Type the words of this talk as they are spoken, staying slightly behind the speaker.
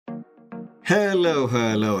Hello,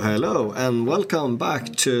 hello, hello, and welcome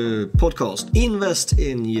back to podcast Invest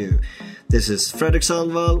in You. This is Fredrik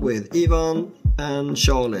Sandvall with Ivan and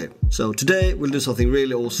Charlie. So today we'll do something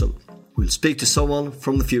really awesome. We'll speak to someone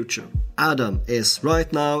from the future. Adam is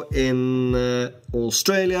right now in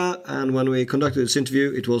Australia, and when we conducted this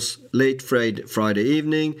interview it was late Friday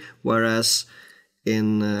evening, whereas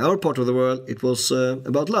in our part of the world it was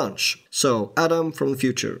about lunch. So Adam from the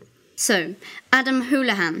future. So, Adam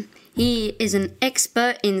Houlihan, he is an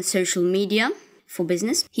expert in social media for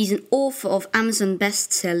business. He's an author of Amazon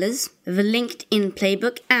bestsellers, The LinkedIn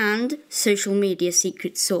Playbook and Social Media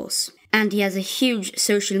Secret Sauce. And he has a huge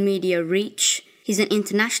social media reach. He's an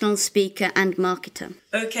international speaker and marketer.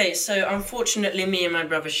 Okay, so unfortunately me and my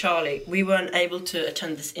brother Charlie, we weren't able to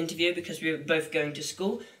attend this interview because we were both going to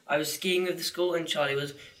school. I was skiing with the school and Charlie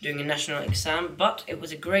was doing a national exam, but it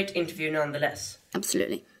was a great interview nonetheless.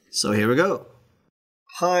 Absolutely. So here we go.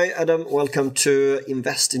 Hi Adam, welcome to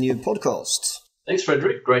Invest in You podcast. Thanks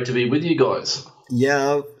Fredrik, great to be with you guys.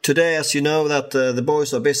 Yeah, today as you know that the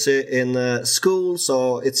boys are busy in school,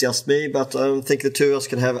 so it's just me, but I think the two of us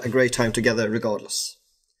can have a great time together regardless.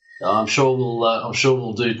 I'm sure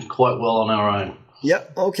we'll do quite well on our own. Yeah,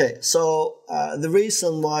 okay. So the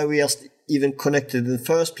reason why we just even connected in the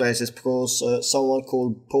first place is because someone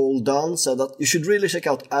called Paul Dunn said that you should really check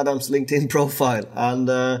out Adam's LinkedIn profile,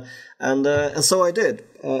 and so I did.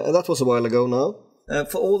 And that was a while ago now.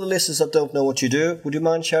 For all the listeners that don't know what you do, would you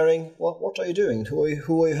mind sharing what are you doing?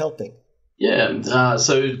 Who are you helping? Yeah,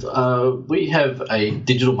 so we have a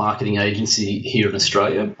digital marketing agency here in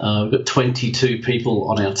Australia. We've got 22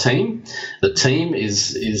 people on our team. The team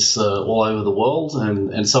is all over the world,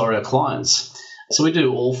 and so are our clients. So we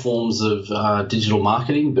do all forms of digital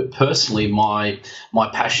marketing, but personally, my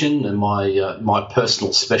passion and my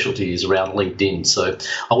personal specialty is around LinkedIn. So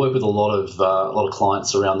I work with a lot of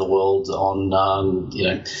clients around the world on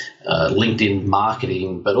LinkedIn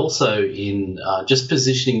marketing, but also in just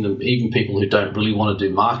positioning them, even people who don't really want to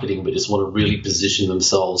do marketing, but just want to really position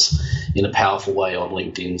themselves in a powerful way on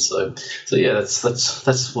LinkedIn. So yeah,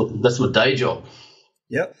 that's my day job.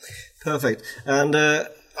 Yep, perfect. And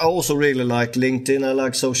I also really like LinkedIn. I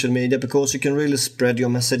like social media because you can really spread your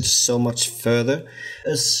message so much further.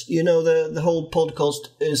 As you know, the whole podcast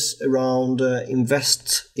is around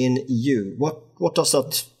invest in you. What does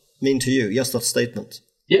that mean to you? Just that statement.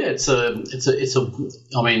 Yeah, it's a.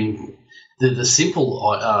 I mean, the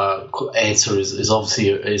simple answer is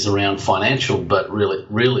obviously around financial, but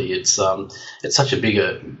really it's such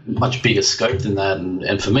a much bigger scope than that.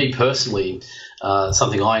 And for me personally,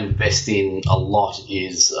 something I invest in a lot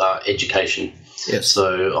is education. Yes.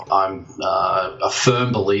 So I'm a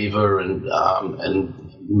firm believer, and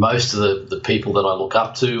most of the people that I look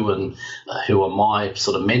up to and who are my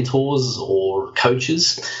sort of mentors or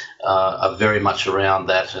coaches are very much around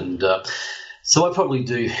that. And so I probably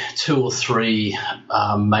do 2 or 3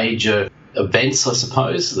 major events, I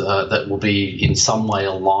suppose, that will be in some way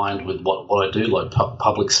aligned with what I do, like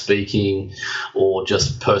public speaking or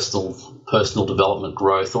just personal development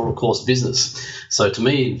growth, or of course business. So to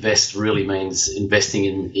me, invest really means investing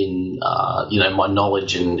in my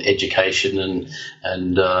knowledge and education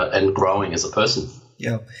and growing as a person.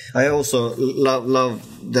 Yeah, I also love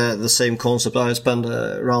the same concept. I spend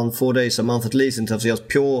around 4 days a month at least in terms of just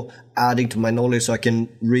pure adding to my knowledge so I can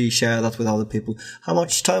re-share that with other people. How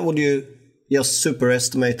much time would you just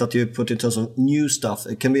superestimate that you put in terms of new stuff?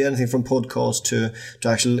 It can be anything from podcasts to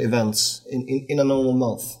actual events in a normal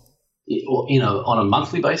month. Well, on a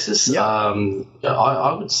monthly basis, yeah.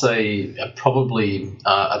 I would say probably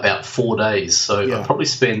about 4 days. So yeah. I probably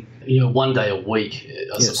spend 1 day a week,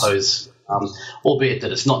 I suppose. Albeit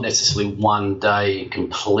that it's not necessarily 1 day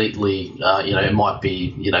completely. It might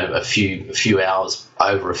be a few hours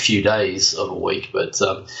over a few days of a week. But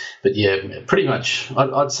yeah, pretty much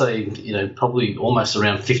I'd say probably almost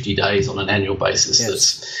around 50 days on an annual basis. Yes.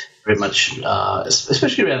 That's very much,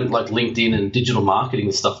 especially around like LinkedIn and digital marketing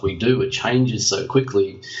and stuff we do. It changes so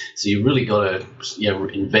quickly, so you really got to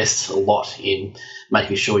invest a lot in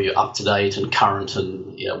making sure you're up to date and current,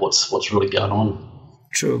 and what's really going on.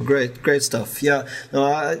 True, great stuff. Yeah, no,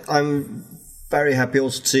 I'm very happy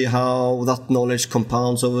also to see how that knowledge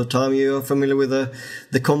compounds over time. You're familiar with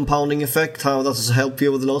the compounding effect, how that has helped you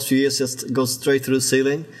over the last few years, just goes straight through the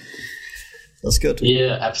ceiling. That's good.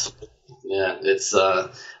 Yeah, absolutely. Yeah, it's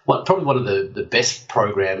probably one of the best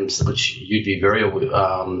programs which you'd be very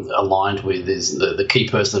aligned with is the Key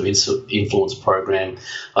Person of Influence program.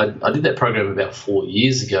 I did that program about 4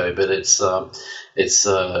 years ago, but it's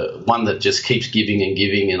one that just keeps giving and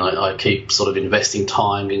giving, and I keep sort of investing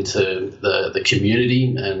time into the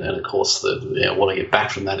community, and of course what I get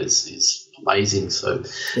back from that is amazing. So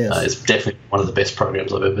Yes. it's definitely one of the best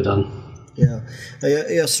programs I've ever done. Yeah,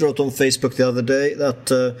 I just wrote on Facebook the other day that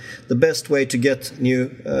the best way to get new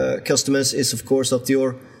customers is, of course, that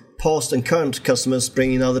your past and current customers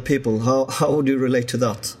bring in other people. How would you relate to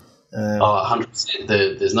that? 100%.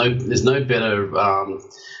 There's no better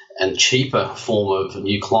and cheaper form of a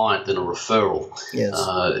new client than a referral. Yes.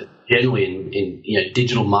 Generally, in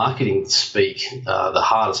digital marketing speak, the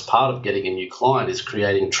hardest part of getting a new client is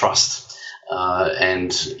creating trust.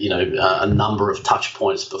 And a number of touch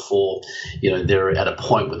points before they're at a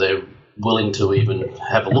point where they're willing to even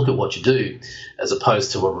have a look at what you do, as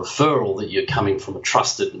opposed to a referral that you're coming from a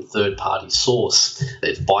trusted and third-party source.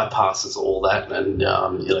 It bypasses all that, and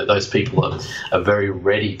those people are very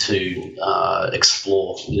ready to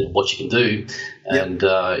explore what you can do, and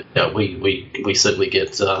we certainly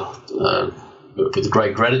get. With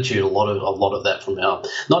great gratitude, a lot of that from not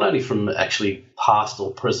only from actually past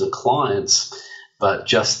or present clients, but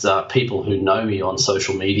just people who know me on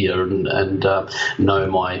social media and know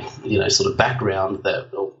my sort of background,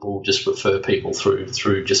 that will just refer people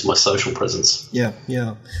through just my social presence. Yeah.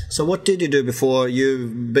 So what did you do before you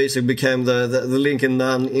basically became the Lincoln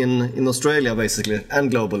Man in Australia, basically, and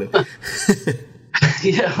globally?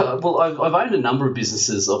 Yeah, well, I've owned a number of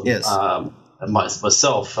businesses. Yes.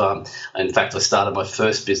 Myself. In fact, I started my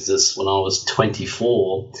first business when I was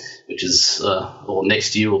 24, which is,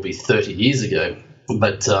 next year will be 30 years ago.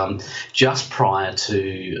 But just prior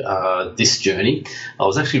to this journey, I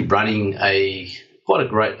was actually running quite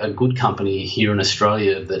a good company here in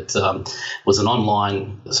Australia that was an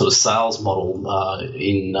online sort of sales model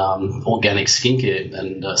in organic skincare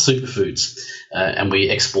and superfoods. And we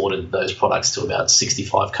exported those products to about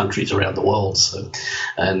 65 countries around the world. So,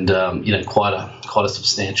 and quite a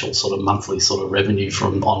substantial sort of monthly sort of revenue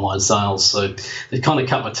from online sales. So it kind of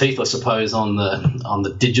cut my teeth, I suppose, on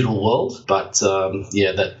the digital world. But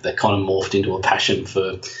that kind of morphed into a passion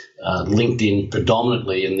for LinkedIn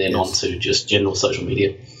predominantly, and then onto just general social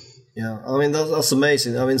media. Yeah, I mean that's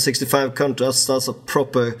amazing. I mean, 65 countries, that's a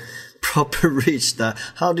proper reach there.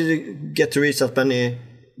 How did you get to reach that many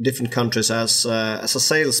different countries as a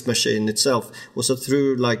sales machine itself? Was it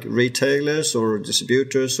through like retailers or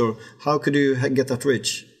distributors, or how could you get that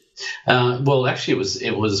reach? Well, actually,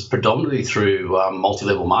 it was predominantly through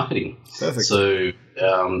multi-level marketing. Perfect. So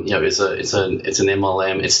it's an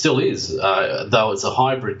MLM. It still is, though it's a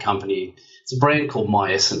hybrid company. It's a brand called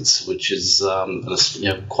My Essence, which is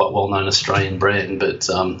quite well-known Australian brand, but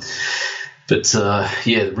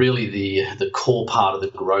really the core part of the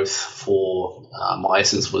growth for My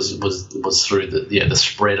Essence was through the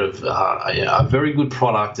spread of a very good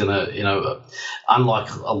product, and unlike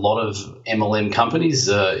a lot of MLM companies,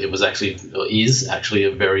 it is actually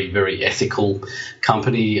a very, very ethical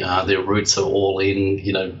company. Their roots are all in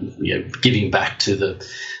giving back to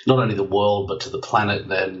not only the world but to the planet,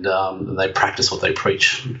 and they practice what they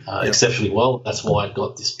preach exceptionally well. That's why it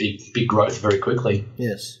got this big growth very quickly.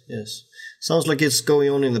 Yes. Sounds like it's going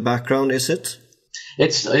on in the background, is it?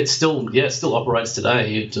 It still operates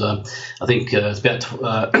today. I think it's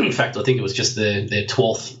about. In fact, I think it was just their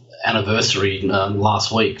 12th anniversary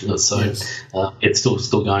last week. So it's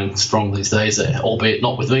still going strong these days, albeit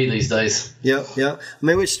not with me these days. Yeah. I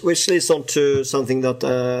mean, which leads on to something that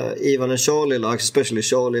Ivan and Charlie like, especially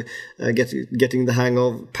Charlie, getting the hang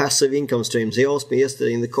of passive income streams. He asked me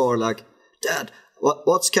yesterday in the car, like, Dad,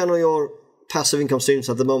 what's kind of your passive income streams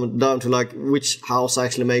at the moment, down to like which house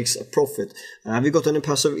actually makes a profit? Have you got any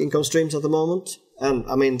passive income streams at the moment? And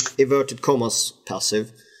I mean, inverted commas,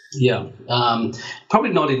 passive. Yeah,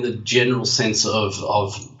 probably not in the general sense of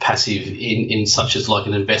passive in such as like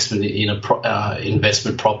an investment in a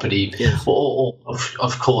investment property, yes. or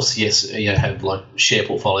of course, yes, have like share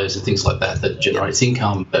portfolios and things like that generates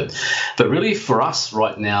income. But really for us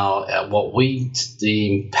right now, what we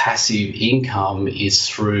deem passive income is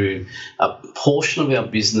through a portion of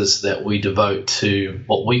our business that we devote to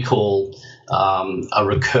what we call a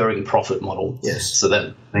recurring profit model. Yes. So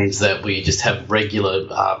that means that we just have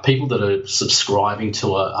regular people that are subscribing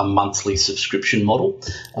to a monthly subscription model,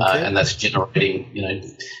 and that's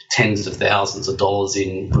generating tens of thousands of dollars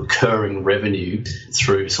in recurring revenue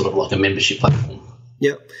through sort of like a membership platform.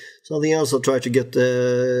 Yeah. Something else I'll try to get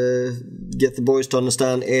the boys to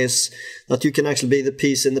understand is that you can actually be the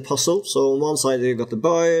piece in the puzzle. So on one side you got the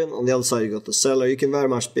buyer, on the other side you got the seller. You can very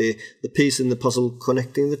much be the piece in the puzzle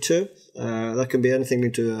connecting the two. That can be anything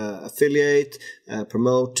into affiliate,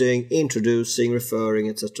 promoting, introducing, referring,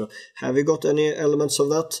 etc. Have you got any elements of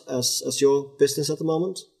that as your business at the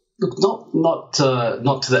moment? Look, not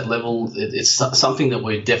to that level. It's something that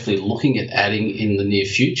we're definitely looking at adding in the near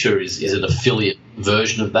future. Is an affiliate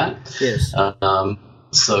version of that. Yes.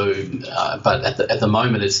 But at the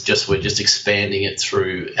moment, we're just expanding it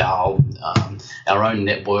through our own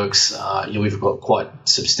networks. We've got quite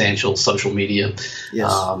substantial social media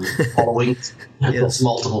following across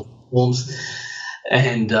multiple forms,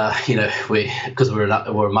 and because we're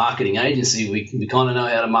a marketing agency, we kind of know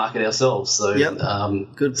how to market ourselves. So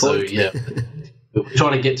good point. So we're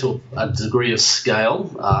trying to get to a degree of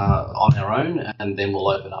scale on our own, and then we'll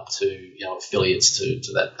open up to affiliates to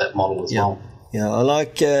that model as well. Yeah, I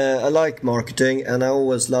like marketing, and I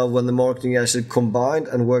always love when the marketing actually combined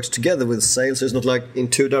and works together with sales. So it's not like in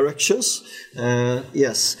two directions.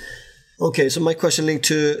 Yes. Okay, so my question linked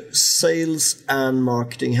to sales and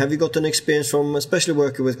marketing. Have you got an experience from especially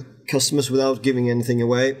working with customers without giving anything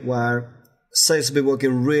away, where sales have been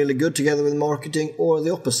working really good together with marketing, or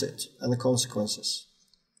the opposite and the consequences?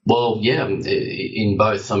 Well, yeah, in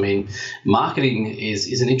both. I mean, marketing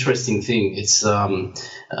is an interesting thing. It's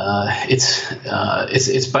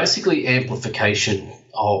basically amplification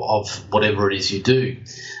of whatever it is you do,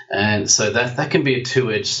 and so that can be a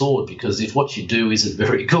two-edged sword, because if what you do isn't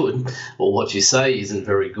very good, or what you say isn't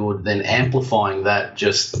very good, then amplifying that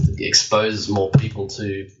just exposes more people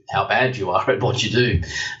to how bad you are at what you do.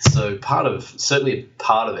 So certainly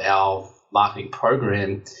part of our marketing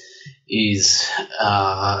program is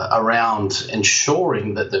around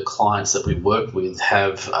ensuring that the clients that we work with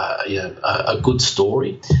have a good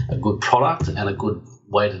story, a good product, and a good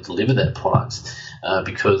way to deliver that product.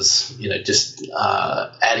 Because just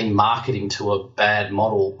adding marketing to a bad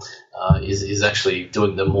model is actually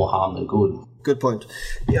doing them more harm than good. Good point.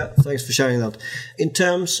 Yeah, thanks for sharing that. In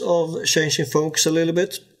terms of changing focus a little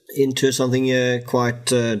bit into something quite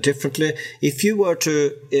differently, if you were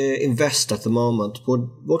to invest at the moment,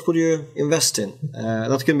 what would you invest in?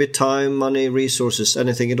 That can be time, money, resources,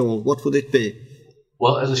 anything at all. What would it be?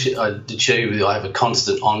 Well, as I did share with you, I have a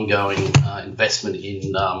constant ongoing investment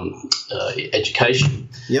in education.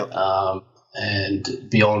 Yep. And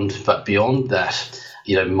beyond that,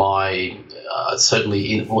 my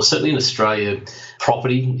certainly in Australia,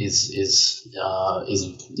 property is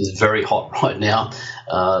very hot right now.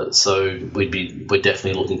 So we're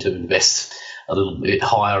definitely looking to invest a little bit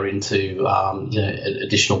higher into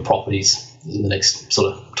additional properties in the next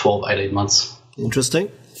sort of 12, 18 months. Interesting.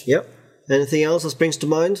 Yep. Anything else that springs to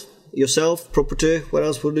mind? Yourself, property, what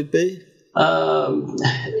else would it be?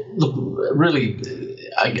 Look, really,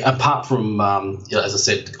 apart from, as I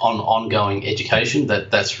said, ongoing education,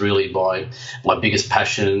 that's really my biggest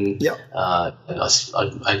passion. Yeah. I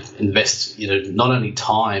invest, not only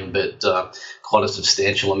time, but quite a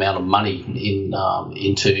substantial amount of money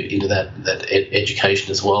into that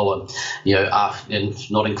education as well. And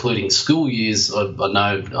not including school years, I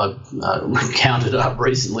know I've counted it up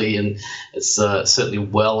recently, and it's certainly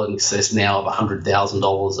well in excess now of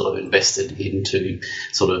 $100,000 that I've invested into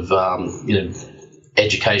sort of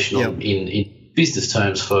educational in business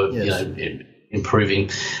terms for improving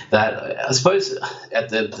that. I suppose at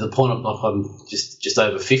the point I'm just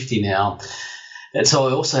over 50 now. And so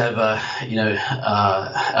I also have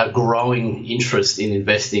a growing interest in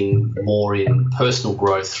investing more in personal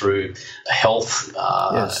growth through health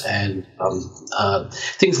and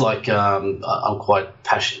things like I'm quite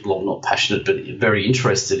passionate, well, not passionate, but very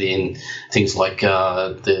interested in things like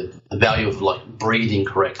the value of like breathing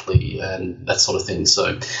correctly and that sort of thing.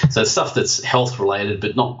 So stuff that's health related,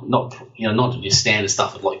 but not your standard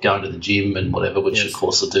stuff of like going to the gym and whatever, which of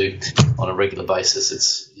course I do on a regular basis.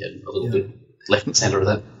 It's a little bit left and center of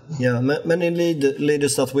that. Yeah, many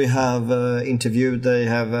leaders that we have interviewed, they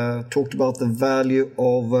have talked about the value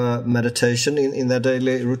of meditation in their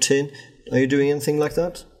daily routine. Are you doing anything like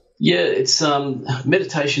that? Yeah, it's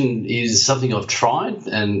meditation is something I've tried,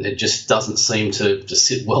 and it just doesn't seem to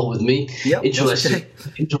sit well with me. Yep,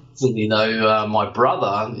 interestingly, though, my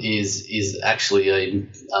brother is actually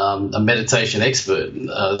a meditation expert.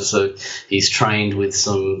 So he's trained with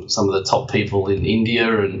some of the top people in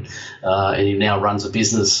India, and he now runs a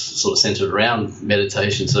business sort of centered around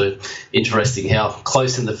meditation. So interesting how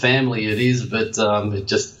close in the family it is, but it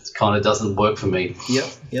just kind of doesn't work for me.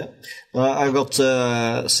 Yeah. I've got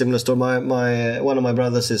a similar story. My one of my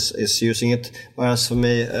brothers is using it, whereas for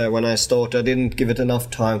me, when I started, I didn't give it enough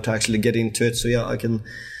time to actually get into it. So yeah, I can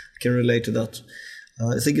relate to that.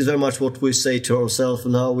 I think it's very much what we say to ourselves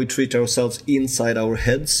and how we treat ourselves inside our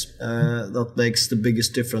heads that makes the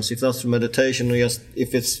biggest difference. If that's meditation or just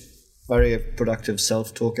if it's very productive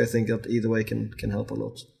self-talk, I think that either way can help a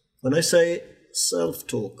lot. When I say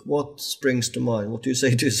self-talk, what springs to mind? What do you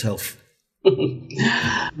say to yourself?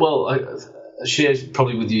 Well, I shared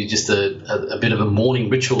probably with you just a bit of a morning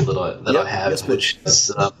ritual that I have, which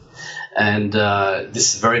is And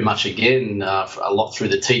this is very much, again, a lot through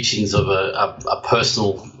the teachings of a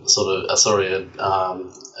personal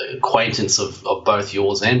acquaintance of both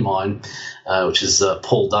yours and mine, which is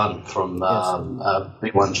Paul Dunn from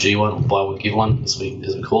B1G1, or Buy One Give One, as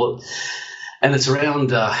we call it. And it's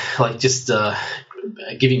around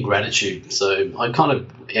giving gratitude. So I kind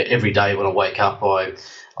of, every day when I wake up,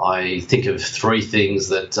 I think of three things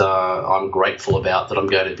that I'm grateful about that I'm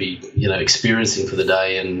going to be, experiencing for the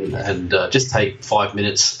day, and just take 5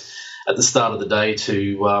 minutes at the start of the day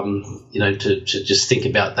to just think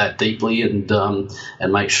about that deeply, and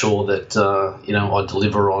make sure that I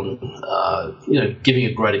deliver on giving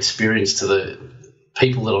a great experience to the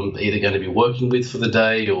people that I'm either going to be working with for the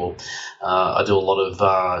day, or I do a lot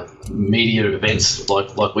of media events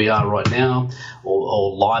like we are right now,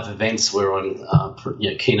 or live events where I'm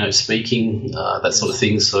keynote speaking, that sort of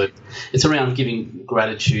thing. So it's around giving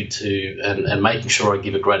gratitude to and making sure I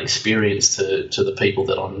give a great experience to the people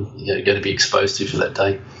that I'm going to be exposed to for that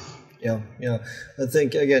day. Yeah. I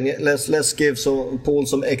think, again, let's give Paul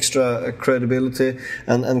some extra credibility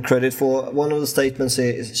and credit for one of the statements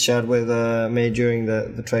he shared with me during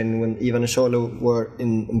the training when Ivan and Charlie were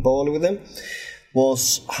in Bali with him,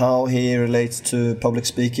 was how he relates to public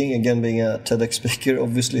speaking. Again, being a TEDx speaker,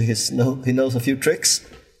 obviously he knows a few tricks.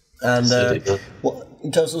 And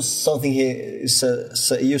in terms of something he used to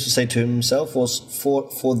say to himself was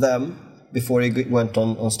for them, before he went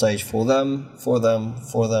on stage, for them,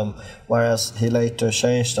 whereas he later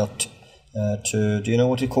changed that to, do you know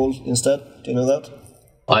what he called instead? Do you know that?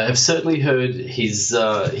 I have certainly heard his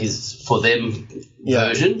for them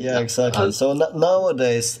version. Yeah, exactly. So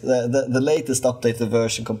nowadays, the latest updated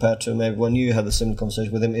version compared to maybe when you had a similar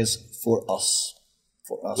conversation with him is for us,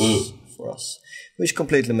 which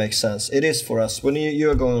completely makes sense. It is for us. When you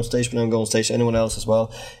are going on stage, when I'm going on stage, anyone else as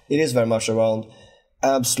well, it is very much around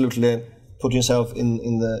absolutely put yourself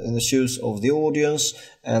in the shoes of the audience,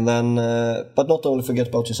 and then but not only forget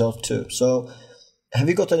about yourself too. So have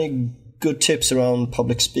you got any good tips around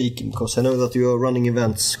public speaking? Because I know that you are running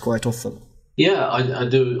events quite often. Yeah, I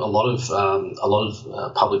do a lot of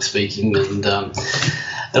public speaking, and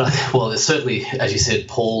it's certainly, as you said,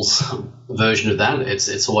 Paul's version of that.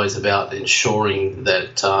 It's always about ensuring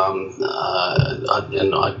that,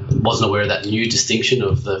 and I wasn't aware of that new distinction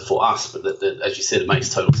of the for us, but that, as you said, it makes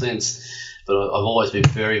total sense. But I've always been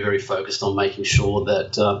very, very focused on making sure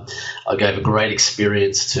that I gave a great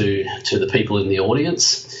experience to the people in the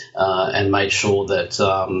audience, and made sure that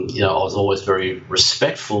I was always very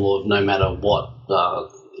respectful of no matter what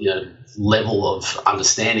level of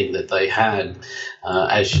understanding that they had.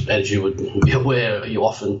 As you would be aware, you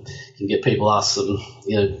often can get people ask some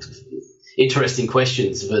interesting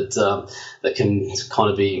questions, but that can kind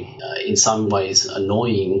of be in some ways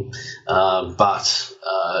annoying. But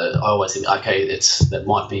I always think, okay, that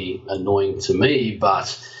might be annoying to me,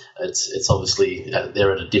 but it's obviously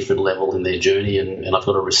they're at a different level in their journey, and I've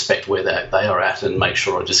got to respect where they are at and make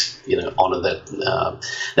sure I just honour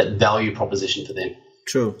that value proposition for them.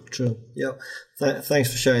 True. Yeah.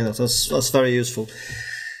 Thanks for sharing that. That's very useful.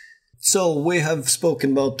 So we have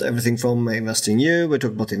spoken about everything from Investing You. We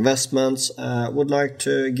talked about investments. Would like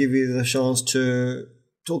to give you the chance to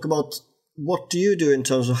talk about what do you do in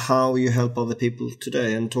terms of how you help other people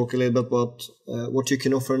today, and talk a little bit about what you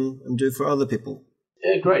can offer and do for other people.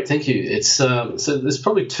 Yeah, great, thank you. It's so there's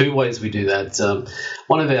probably two ways we do that.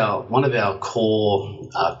 One of our core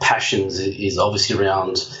passions is obviously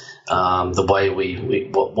around the way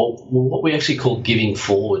what we actually call giving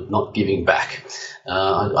forward, not giving back.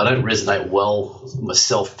 I don't resonate well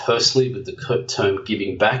myself personally with the term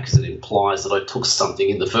giving back, because it implies that I took something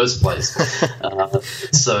in the first place.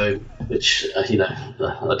 Which I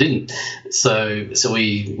didn't. So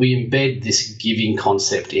we embed this giving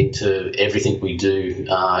concept into everything we do in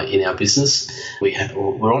our business.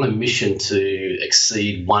 We're on a mission to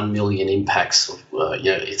exceed 1 million impacts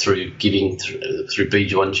through giving through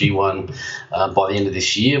B1G1 by the end of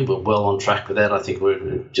this year. We're well on track with that. I think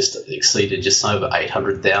we're just exceeded just over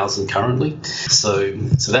 800,000 currently. So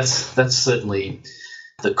that's certainly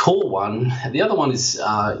the core one. The other one is,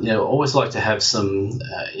 I always like to have some,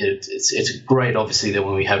 it's great, obviously, that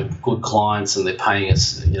when we have good clients and they're paying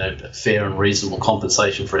us, fair and reasonable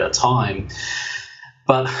compensation for our time.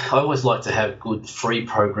 But I always like to have good free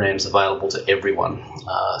programs available to everyone.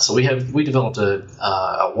 So we developed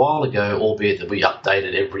a while ago, albeit that we update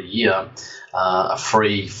it every year, a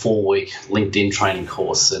free 4-week LinkedIn training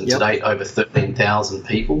course. And to date, over 13,000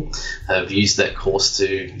 people have used that course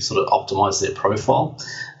to sort of optimize their profile.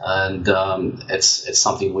 And it's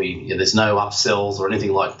something there's no upsells or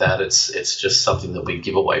anything like that. It's just something that we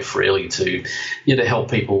give away freely to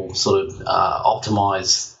help people sort of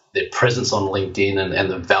optimize their presence on LinkedIn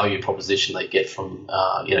and the value proposition they get from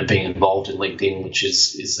being involved in LinkedIn, which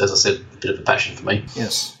is, as I said, a bit of a passion for me.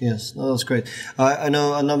 Yes, no, that's great. I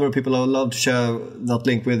know a number of people I would love to share that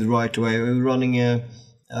link with right away. We're running a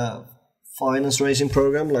finance raising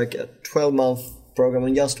program, like a 12-month program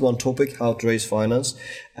on just one topic, how to raise finance.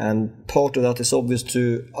 And part of that is obvious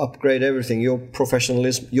to upgrade everything, your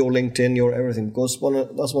professionalism, your LinkedIn, your everything, because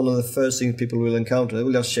that's one of the first things people will encounter. They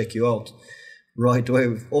will just check you out right away,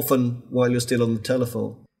 often while you're still on the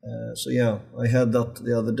telephone. I had that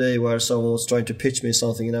the other day where someone was trying to pitch me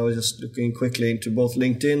something, and I was just looking quickly into both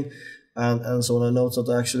LinkedIn and so on. I noticed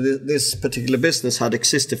that actually this particular business had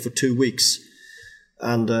existed for 2 weeks,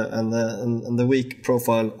 and the weak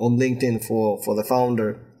profile on LinkedIn for the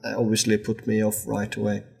founder obviously put me off right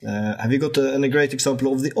away. Have you got a great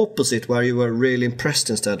example of the opposite, where you were really impressed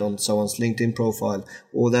instead on someone's LinkedIn profile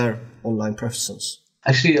or their online presence?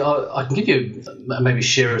 Actually, I can give you, maybe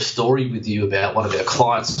share a story with you about one of our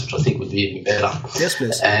clients, which I think would be even better. Yes,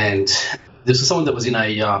 please. And this was someone that was in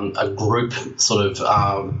a group sort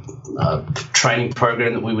of training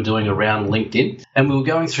program that we were doing around LinkedIn. And we were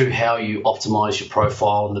going through how you optimize your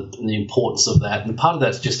profile and the importance of that. And part of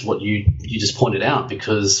that's just what you just pointed out,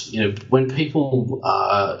 because, when people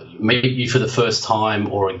meet you for the first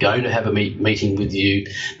time or are going to have a meeting with you,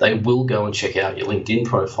 they will go and check out your LinkedIn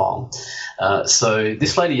profile. So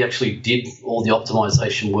this lady actually did all the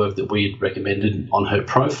optimization work that we had recommended on her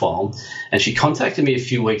profile, and she contacted me a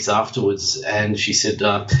few weeks afterwards, and she said,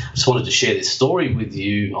 I just wanted to share this story with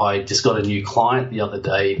you. I just got a new client the other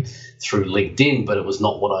day through LinkedIn, but it was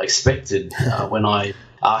not what I expected. When I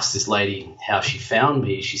asked this lady how she found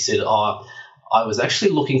me, she said, I was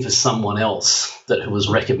actually looking for someone else that was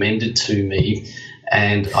recommended to me,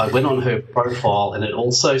 and I went on her profile, and it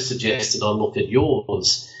also suggested I look at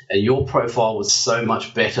yours. And your profile was so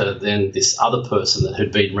much better than this other person that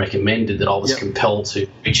had been recommended that I was compelled to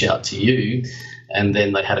reach out to you. And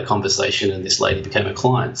then they had a conversation, and this lady became a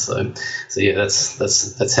client. So yeah,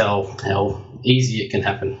 that's how easy it can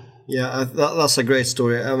happen. Yeah, that's a great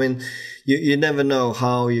story. I mean, you never know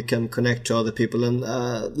how you can connect to other people, and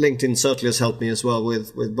LinkedIn certainly has helped me as well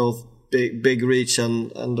with both big reach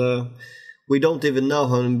and we don't even know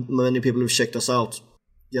how many people have checked us out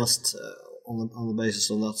just on the basis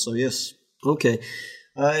of that. So yes, okay.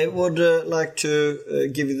 I would like to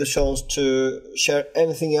give you the chance to share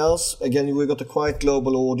anything else. Again, we've got a quite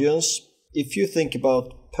global audience. If you think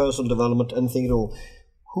about personal development, anything at all,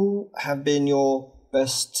 who have been your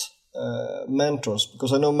best mentors?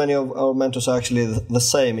 Because I know many of our mentors are actually the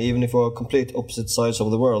same, even if we're complete opposite sides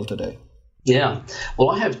of the world today. Yeah, well,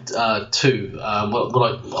 I have two. I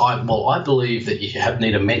believe that you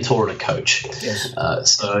need a mentor and a coach. Yes.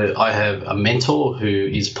 So I have a mentor who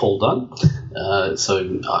is Paul Dunn.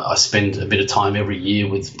 So I spend a bit of time every year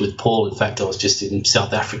with Paul. In fact, I was just in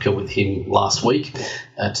South Africa with him last week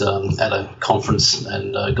at a conference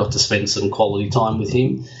and got to spend some quality time with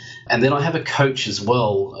him. And then I have a coach as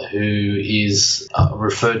well who is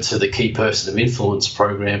referred to the Key Person of Influence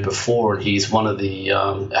program before, and he's one of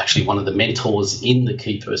the mentors in the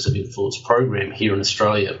Key Person of Influence program here in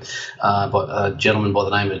Australia, by a gentleman by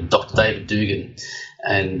the name of Dr. David Dugan.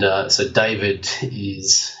 And so David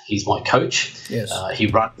he's my coach. Yes. He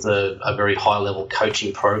runs a very high-level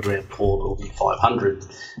coaching program called Elite 500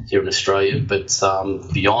 here in Australia. But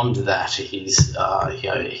beyond that, he's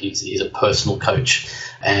a personal coach,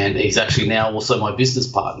 and he's actually now also my business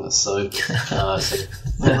partner. So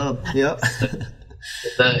yeah.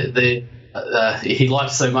 He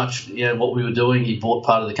liked so much, what we were doing. He bought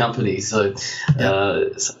part of the company. So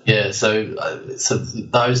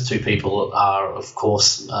those two people are, of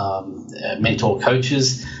course, mentor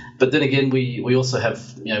coaches. But then again, we also have,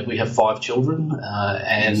 we have 5 children,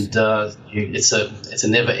 and it's a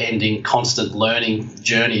never-ending, constant learning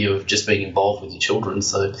journey of just being involved with your children.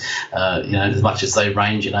 So, as much as they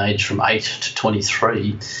range in age from 8 to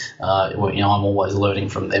 23, I'm always learning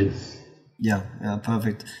from them. Yeah,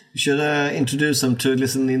 perfect. You should introduce them to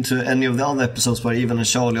listen into any of the other episodes where Ivan and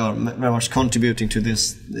Charlie are very much contributing to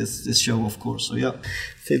this show, of course. So yeah,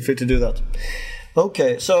 feel free to do that.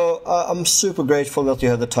 Okay, so I'm super grateful that you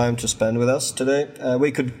had the time to spend with us today.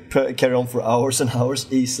 We could carry on for hours and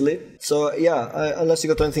hours easily. So yeah, unless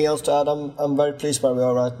you got anything else to add, I'm very pleased where we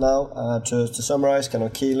are right now. To summarize kind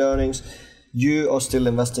of key learnings, you are still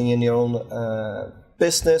investing in your own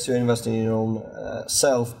business, you're investing in your own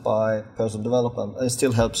self by personal development. And it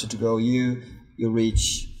still helps you to grow your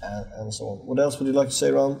reach and so on. What else would you like to say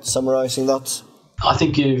around summarizing that? I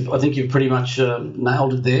think you've pretty much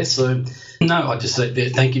nailed it there. So, no, I just say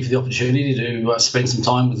thank you for the opportunity to spend some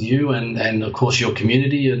time with you and of course your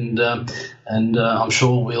community, and I'm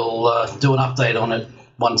sure we'll do an update on it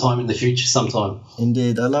one time in the future sometime.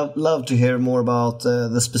 Indeed, I love to hear more about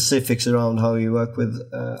the specifics around how you work with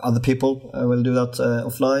other people. We'll do that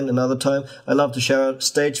offline another time. I love to share a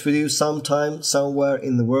stage with you sometime, somewhere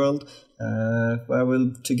in the world. Where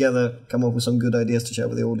we'll together come up with some good ideas to share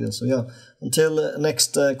with the audience. So yeah, until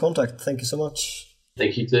next contact, thank you so much.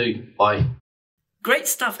 Thank you too. Bye. Great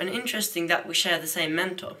stuff, and interesting that we share the same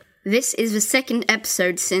mentor. This is the second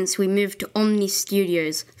episode since we moved to Omni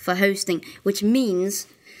Studios for hosting, which means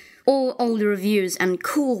all older reviews and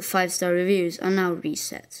cool 5-star reviews are now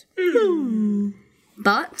reset.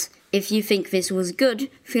 But if you think this was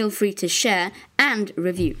good, feel free to share and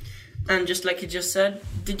review. And just like you just said,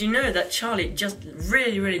 did you know that Charlie just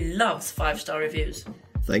really, really loves 5-star reviews?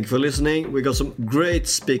 Thank you for listening. We got some great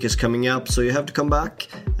speakers coming up, so you have to come back.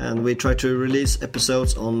 And we try to release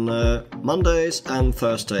episodes on Mondays and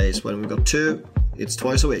Thursdays. When we got 2, it's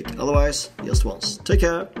twice a week. Otherwise, just once. Take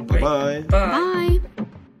care. Bye-bye. Bye. Bye.